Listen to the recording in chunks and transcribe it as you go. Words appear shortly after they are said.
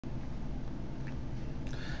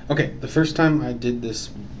Okay, the first time I did this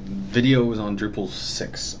video was on Drupal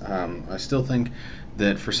 6. I still think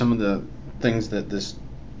that for some of the things that this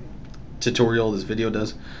this video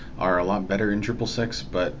does, are a lot better in Drupal 6,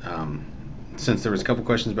 but since there was a couple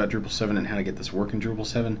questions about Drupal 7 and how to get this work in Drupal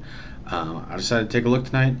 7, I decided to take a look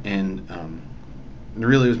tonight, and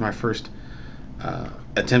really it was my first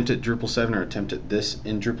attempt at Drupal 7, or attempt at this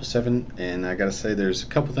in Drupal 7, and I gotta say there's a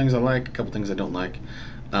couple things I like, a couple things I don't like,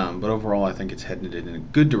 but overall I think it's headed in a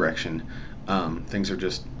good direction. Things are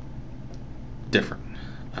just different.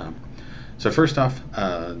 So first off,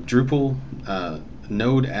 Drupal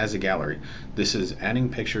node as a gallery. This is adding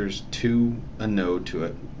pictures to a node,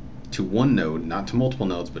 to one node, not to multiple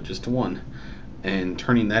nodes, but just to one, and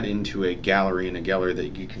turning that into a gallery, and a gallery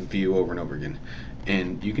that you can view over and over again.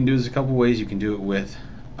 And you can do this a couple ways. You can do it with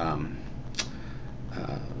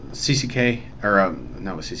CCK, or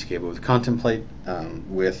not with CCK, but with Contemplate,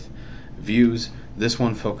 with views. This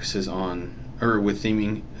one focuses on, or with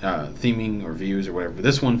theming or views or whatever.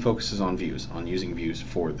 This one focuses on views, on using views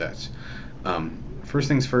for that. First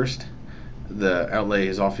things first, the outlay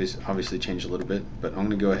has obviously changed a little bit, but I'm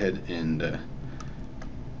going to go ahead and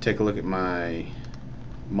take a look at my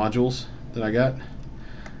modules that I got.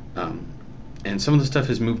 And some of the stuff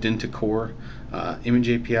has moved into core. Image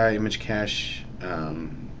API, image cache,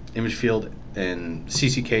 image field, and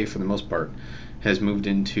CCK for the most part has moved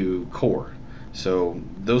into core. So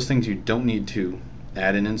those things you don't need to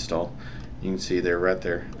add and install. You can see they're right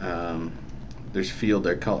there. There's field,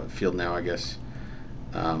 I call it field now, I guess.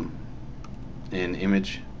 And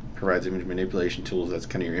image provides image manipulation tools. That's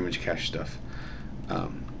kind of your image cache stuff.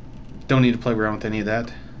 Don't need to play around with any of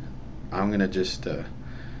that. I'm gonna just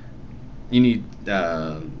you need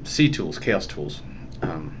C tools, chaos tools,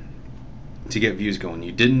 to get views going.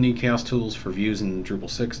 You didn't need chaos tools for views in Drupal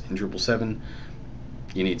 6. In Drupal 7,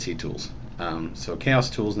 you need C tools. So chaos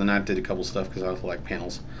tools, then I did a couple stuff because I also like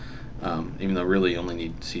panels, even though really you only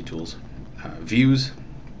need C tools. Views,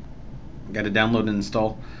 got to download and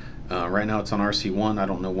install. Right now it's on RC1. I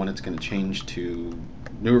don't know when it's going to change to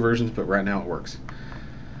newer versions, but right now it works.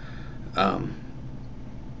 And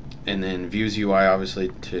then views UI, obviously,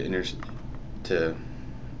 to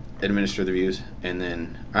administer the views. And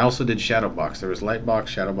then I also did Shadowbox. There was Lightbox,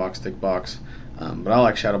 Shadowbox, Thickbox, but I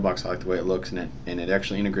like Shadowbox. I like the way it looks, and it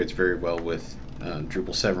actually integrates very well with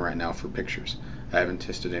Drupal 7 right now for pictures. I haven't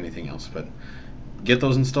tested anything else, but get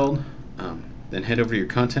those installed. Then head over to your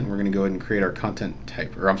content. We're going to go ahead and create our content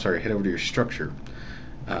type, or I'm sorry, head over to your structure.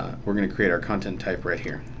 We're going to create our content type right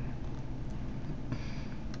here.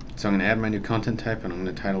 So I'm going to add my new content type, and I'm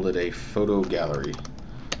going to title it a photo gallery.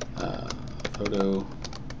 Photo,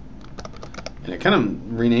 and it kind of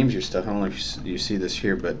renames your stuff. I don't know if you see this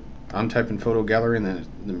here, but I'm typing photo gallery, and then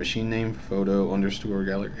the machine name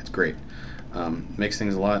photo_gallery. It's great. Makes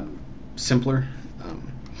things a lot simpler.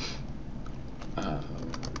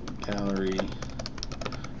 Gallery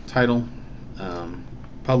title,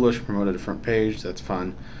 publish, promoted to front page. That's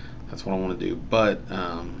fine. That's what I want to do. But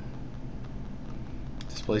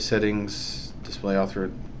display settings, display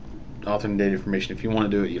author and date information. If you want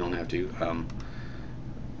to do it, you don't have to.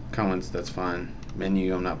 Comments, that's fine.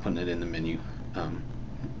 Menu, I'm not putting it in the menu.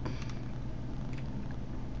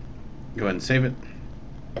 Go ahead and save it.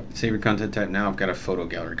 Save your content type. Now I've got a photo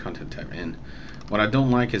gallery content type. And what I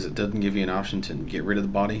don't like is it doesn't give you an option to get rid of the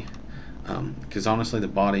body, because honestly the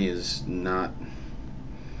body is not,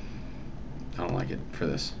 I don't like it for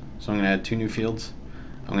this. So I'm going to add two new fields.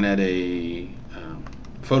 I'm going to add a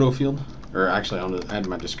photo field, or actually I'm going to add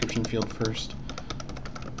my description field first.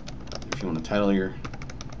 If you want to title your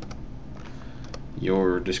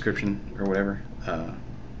description or whatever,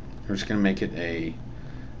 we're just going to make it a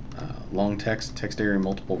long text area,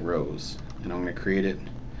 multiple rows, and I'm going to create it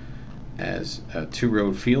as a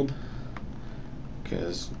 2-row field,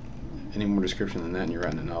 because any more description than that and you're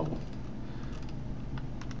writing a novel.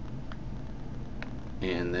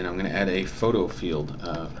 And then I'm going to add a photo field,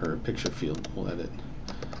 or a picture field. We'll edit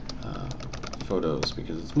photos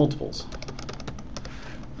because it's multiples.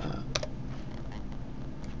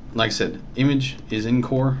 Like I said, image is in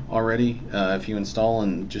core already. If you install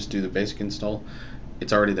and just do the basic install,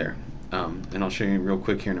 it's already there. And I'll show you real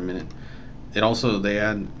quick here in a minute. It also, they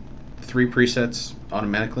add 3 presets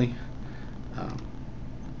automatically,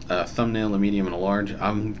 a thumbnail, a medium, and a large.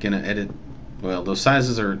 I'm gonna edit, well, those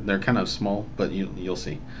sizes they're kind of small, but you'll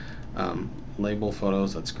see. Label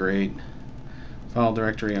photos, that's great. File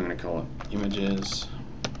directory, I'm gonna call it images,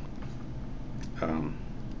 and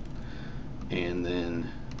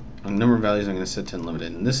then on number of values I'm gonna set to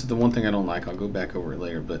unlimited. And this is the one thing I don't like. I'll go back over it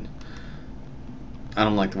later, but I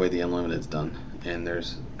don't like the way the unlimited is done. and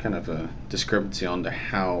there's kind of a discrepancy on to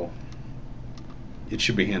how it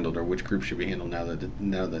should be handled, or which group should be handled now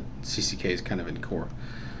that CCK is kind of in core.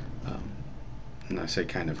 And I say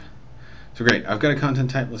kind of. So great, I've got a content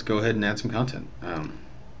type. Let's go ahead and add some content. There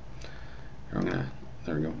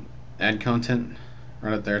we go. Add content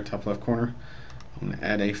right up there, top left corner. I'm going to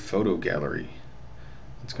add a photo gallery.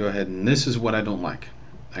 Let's go ahead, and this is what I don't like.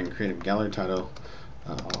 I can create a gallery title,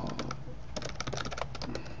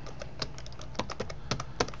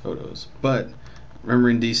 photos. But remember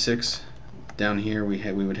in D6 down here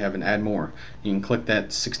we would have an add more. You can click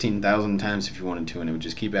that 16,000 times if you wanted to, and it would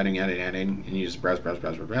just keep adding, and you just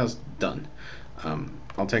browse, done.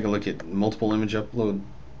 I'll take a look at multiple image upload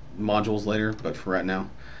modules later, but for right now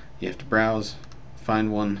you have to browse,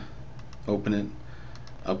 find one, open it,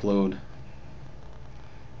 upload,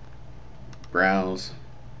 browse,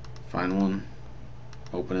 find one,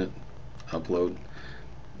 open it, upload.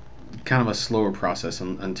 Kind of a slower process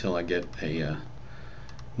until I get a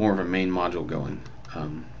more of a main module going.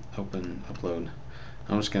 Open, upload.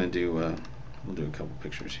 I'm just going to do we'll do a couple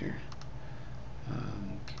pictures here.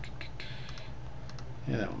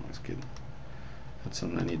 Yeah, that one looks good. That's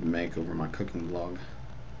something I need to make over my cooking vlog.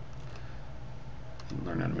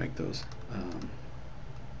 Learn how to make those.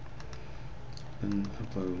 And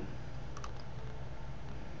upload.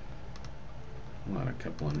 I'll add a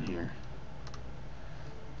couple in here.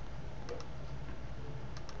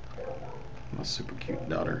 My super cute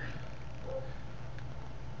daughter.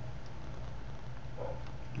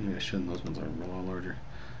 Maybe I shouldn't. Those ones are a lot larger.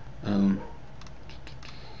 There we go.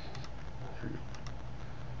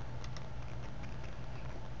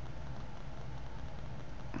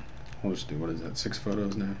 We'll just do, what is that, 6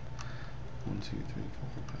 photos now? 1, 2, 3, 4,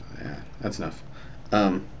 5. Yeah, that's enough.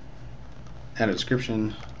 Add a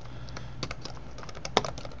description.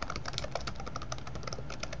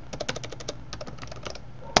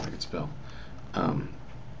 I can spell.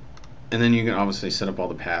 And then you can obviously set up all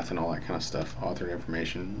the path and all that kind of stuff. Author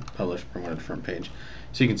information, publish, promoted, front page,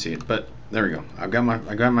 so you can see it. But there we go. I got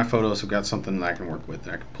my photos. I've got something that I can work with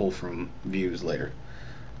that I can pull from views later.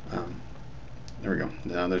 There we go.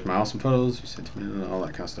 Now there's my awesome photos. You said to me all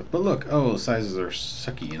that kind of stuff. But look, oh, the sizes are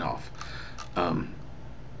sucky and off.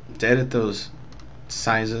 To edit those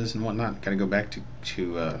sizes and whatnot, got to go back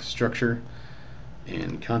to structure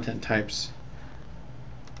and content types.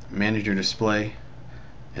 Manage your display.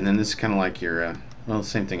 And then this is kind of like your, well,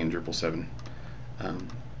 same thing in Drupal 7. We'll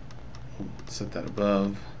set that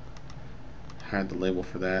above, hide the label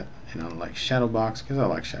for that, and I'll like shadow box, because I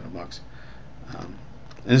like shadow box. And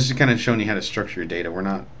this is kind of showing you how to structure your data. We're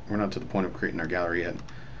not to the point of creating our gallery yet.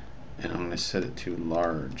 And I'm going to set it to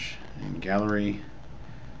large, and gallery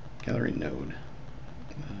node,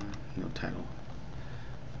 node title.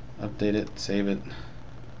 Update it, save it.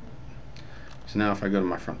 So now if I go to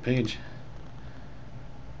my front page,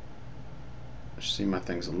 see my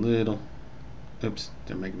things a little, oops,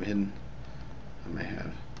 did I make them hidden? I may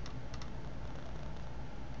have.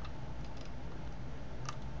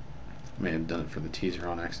 May have done it for the teaser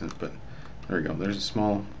on accident, but there we go. There's a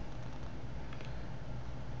small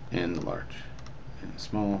and the large, and the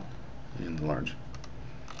small and the large.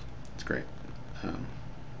 It's great.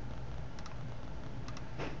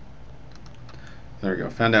 There we go.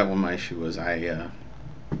 Found out what my issue was. I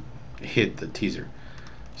hid the teaser.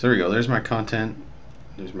 So there we go. There's my content.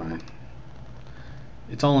 There's my.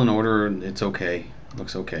 It's all in order. It's okay.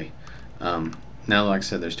 Looks okay. Now, like I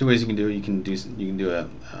said, there's 2 ways you can do it. You can do a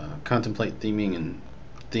contemplate theming and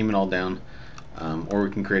theme it all down, or we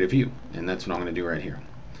can create a view, and that's what I'm going to do right here.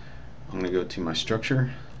 I'm going to go to my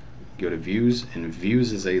structure, go to views, and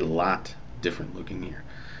views is a lot different looking here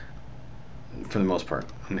for the most part.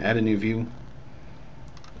 I'm going to add a new view.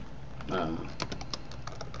 Oops.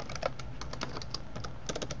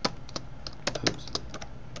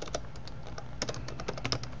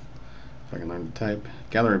 If I can learn to type.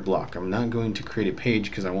 Gallery block. I'm not going to create a page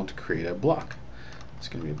because I want to create a block. It's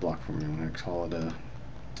going to be a block for me. I'm going to call it a.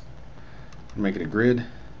 Make it a grid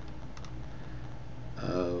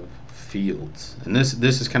of fields. And this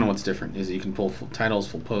is kind of what's different. Is you can pull full titles,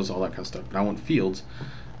 full posts, all that kind of stuff. But I want fields.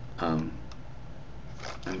 And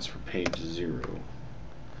it's for page 0.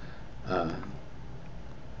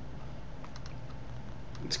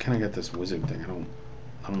 It's kind of got this wizard thing.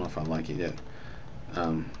 I don't know if I like it yet.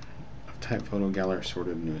 Type photo gallery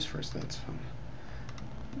sorted news first. That's fun.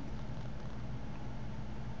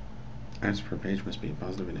 As per page must be a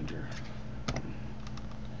positive integer.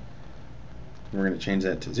 We're going to change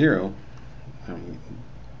that to 0. Use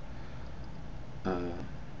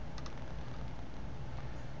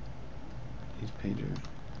pager.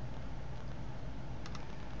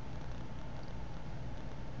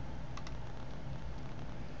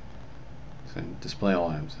 So display all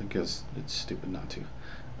items, because it's stupid not to.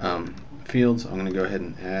 Fields, I'm going to go ahead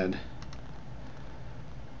and add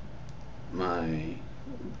my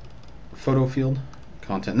photo field,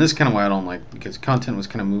 content. And this is kind of why I don't like, because content was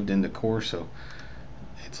kind of moved into core, so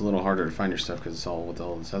it's a little harder to find your stuff because it's all with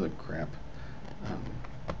all this other crap.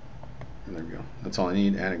 There we go. That's all I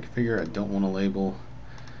need. Add and configure. I don't want to label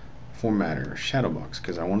formatter or shadow box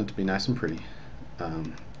because I want it to be nice and pretty.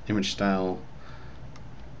 Image style,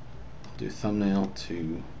 I'll do thumbnail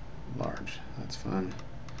to large. That's fine.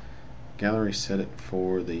 Gallery, set it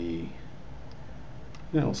for the,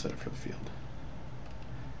 yeah, I'll set it for the field.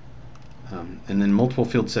 And then multiple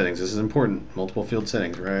field settings. This is important. Multiple field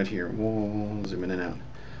settings right here. Whoa, zoom in and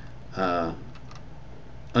out.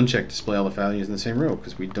 Uncheck display all the values in the same row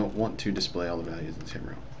because we don't want to display all the values in the same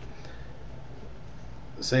row.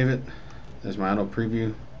 Save it. There's my auto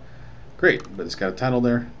preview. Great, but it's got a title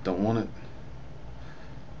there. Don't want it.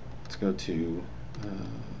 Let's go to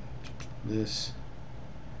this.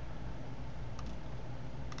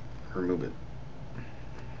 Remove it.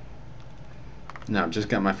 Now I've just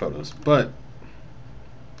got my photos, but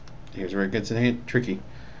here's where it gets tricky.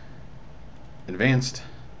 Advanced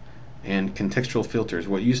and contextual filters.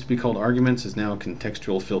 What used to be called arguments is now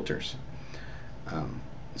contextual filters.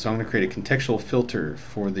 So I'm going to create a contextual filter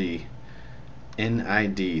for the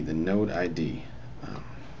NID, the node ID.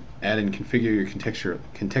 Add and configure your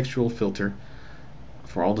contextual filter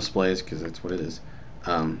for all displays, because that's what it is.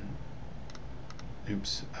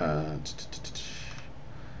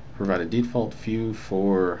 Provide a default view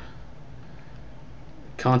for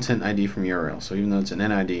content ID from URL. So even though it's an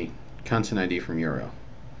NID, content ID from URL.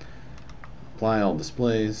 Apply all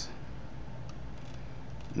displays.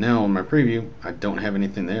 Now on my preview, I don't have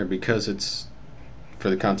anything there because it's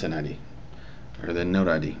for the content ID or the node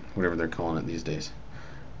ID, whatever they're calling it these days.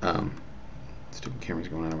 Stupid camera's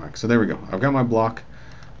going out of whack. So there we go. I've got my block.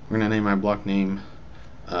 We're gonna name my block name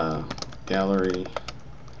gallery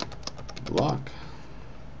block.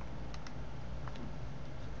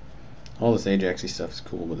 All this Ajaxy stuff is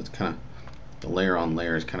cool, but it's kind of, the layer on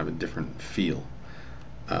layer is kind of a different feel.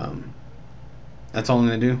 That's all I'm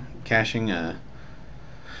going to do. Caching, not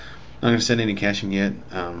going to set any caching yet.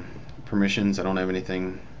 Permissions, I don't have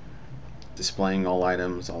anything. Displaying all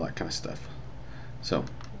items, all that kind of stuff. So,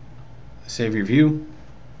 save your view.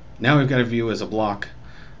 Now we've got a view as a block,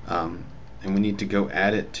 and we need to go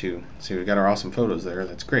add it to, see, we've got our awesome photos there,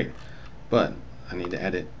 that's great. But I need to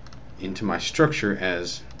add it into my structure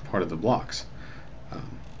as part of the blocks.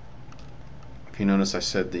 If you notice, I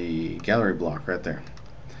said the gallery block right there.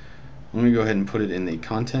 Let me go ahead and put it in the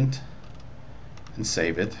content and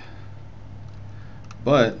save it.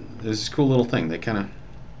 But there's this cool little thing. They kind of,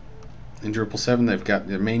 in Drupal 7, they've got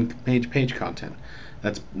their main page content.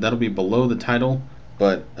 That'll be below the title,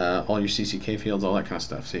 but all your CCK fields, all that kind of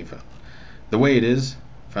stuff. See, if the way it is,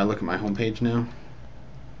 if I look at my home page now,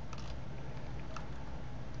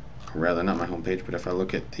 or rather not my home page, but if I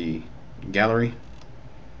look at the gallery,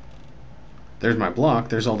 there's my block.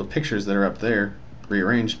 There's all the pictures that are up there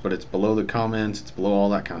rearranged, but it's below the comments, it's below all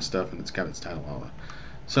that kind of stuff, and it's got its title, all that.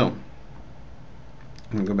 So I'm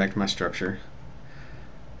gonna go back to my structure,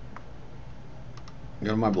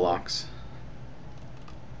 go to my blocks,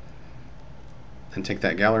 and take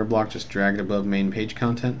that gallery block, just drag it above main page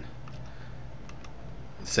content,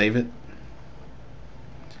 save it,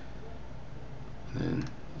 and then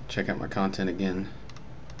check out my content again.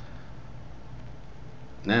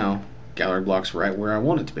 Now gallery block's right where I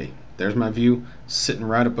want it to be. There's my view sitting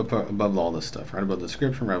right up above all this stuff, right above the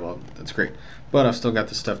description, right above. That's great. But I've still got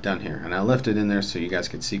the stuff down here, and I left it in there so you guys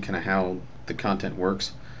could see kind of how the content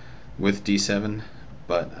works with D7.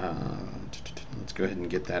 But let's go ahead and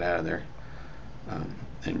get that out of there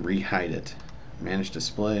and re-hide it. Manage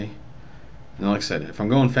display. And like I said, if I'm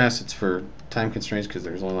going fast, it's for time constraints because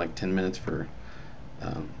there's only like 10 minutes for.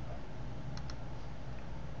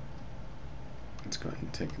 Let's go ahead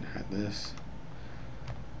and take and hide this.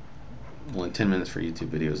 Only 10 minutes for YouTube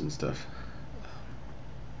videos and stuff.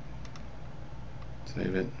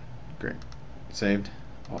 Save it. Great. Saved.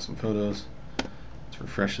 Awesome photos. Let's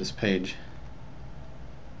refresh this page.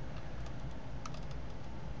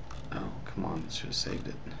 Oh, come on. Should have saved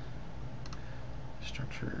it.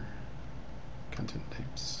 Structure. Content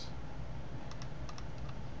types.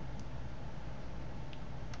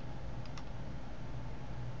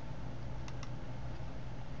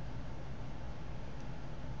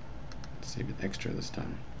 Save it extra this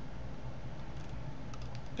time.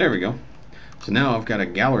 There we go. So now I've got a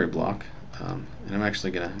gallery block, and I'm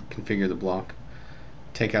actually going to configure the block,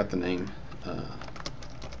 take out the name,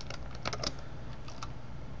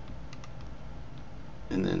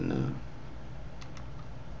 and then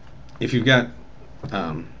if you've got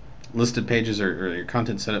listed pages or your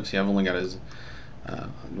content setups, you have only got as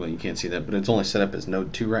well, you can't see that, but it's only set up as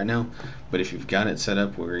node 2 right now. But if you've got it set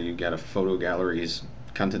up where you've got a photo galleries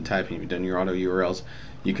content type and you've done your auto URLs,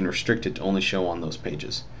 you can restrict it to only show on those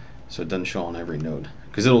pages, so it doesn't show on every node,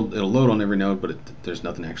 because it'll load on every node, but there's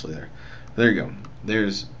nothing actually there. There you go.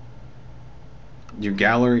 There's your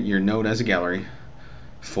gallery, your node as a gallery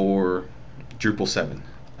for Drupal 7.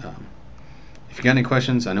 If you got any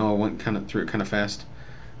questions, I know I went through it kind of fast.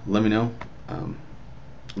 Let me know.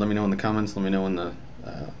 Let me know in the comments. Let me know in the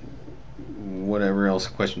whatever else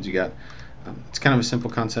questions you got. It's kind of a simple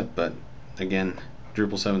concept, but again,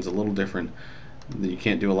 Drupal 7 is a little different. You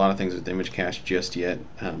can't do a lot of things with image cache just yet,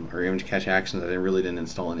 or image cache actions. I really didn't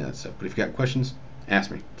install any of that stuff. But if you got questions,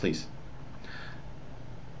 ask me, please.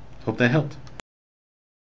 Hope that helped.